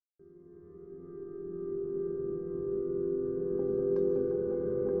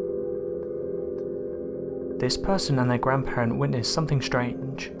This person and their grandparent witnessed something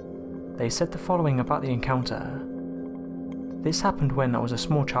strange. They said the following about the encounter. This happened when I was a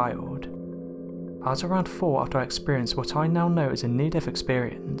small child. I was around 4 after I experienced what I now know as a near-death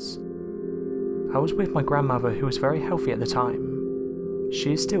experience. I was with my grandmother, who was very healthy at the time.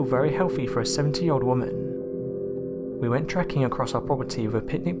 She is still very healthy for a 70-year-old woman. We went trekking across our property with a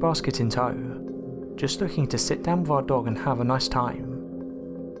picnic basket in tow, just looking to sit down with our dog and have a nice time.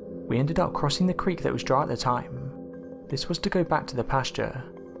 We ended up crossing the creek that was dry at the time. This was to go back to the pasture.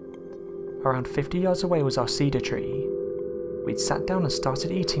 Around 50 yards away was our cedar tree. We'd sat down and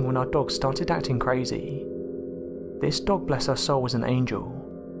started eating when our dog started acting crazy. This dog, bless her soul, was an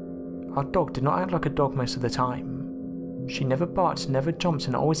angel. Our dog did not act like a dog most of the time. She never barked, never jumped,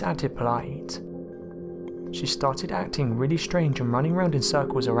 and always acted polite. She started acting really strange and running around in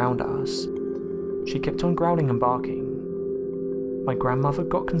circles around us. She kept on growling and barking. My grandmother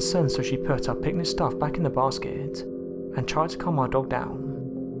got concerned, so she put our picnic stuff back in the basket and tried to calm our dog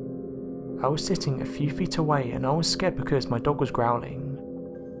down. I was sitting a few feet away and I was scared because my dog was growling.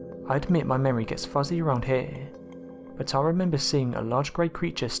 I admit my memory gets fuzzy around here, but I remember seeing a large grey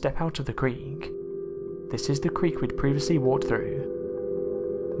creature step out of the creek. This is the creek we'd previously walked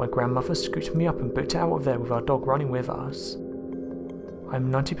through. My grandmother scooped me up and booked it out of there with our dog running with us.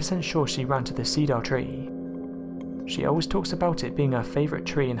 I'm 90% sure she ran to the cedar tree. She always talks about it being her favourite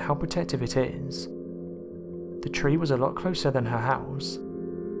tree and how protective it is. The tree was a lot closer than her house.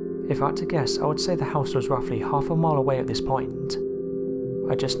 If I had to guess, I would say the house was roughly half a mile away at this point.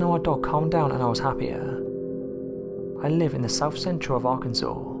 I just know our dog calmed down and I was happier. I live in the south central of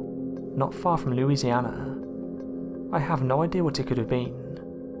Arkansas, not far from Louisiana. I have no idea what it could have been.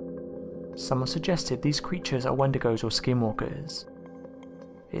 Someone suggested these creatures are wendigos or skinwalkers.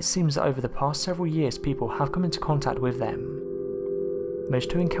 It seems that over the past several years people have come into contact with them.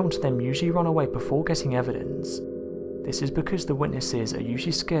 Most who encounter them usually run away before getting evidence. This is because the witnesses are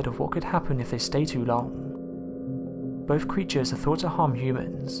usually scared of what could happen if they stay too long. Both creatures are thought to harm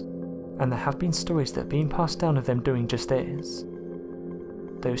humans, and there have been stories that have been passed down of them doing just this.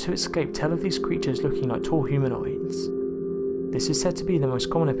 Those who escape tell of these creatures looking like tall humanoids. This is said to be the most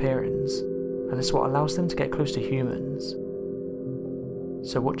common appearance, and it's what allows them to get close to humans.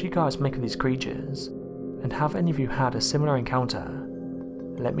 So what do you guys make of these creatures? And have any of you had a similar encounter?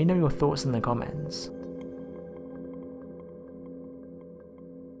 Let me know your thoughts in the comments.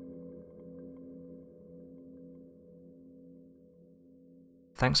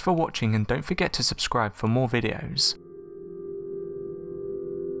 Thanks for watching, and don't forget to subscribe for more videos.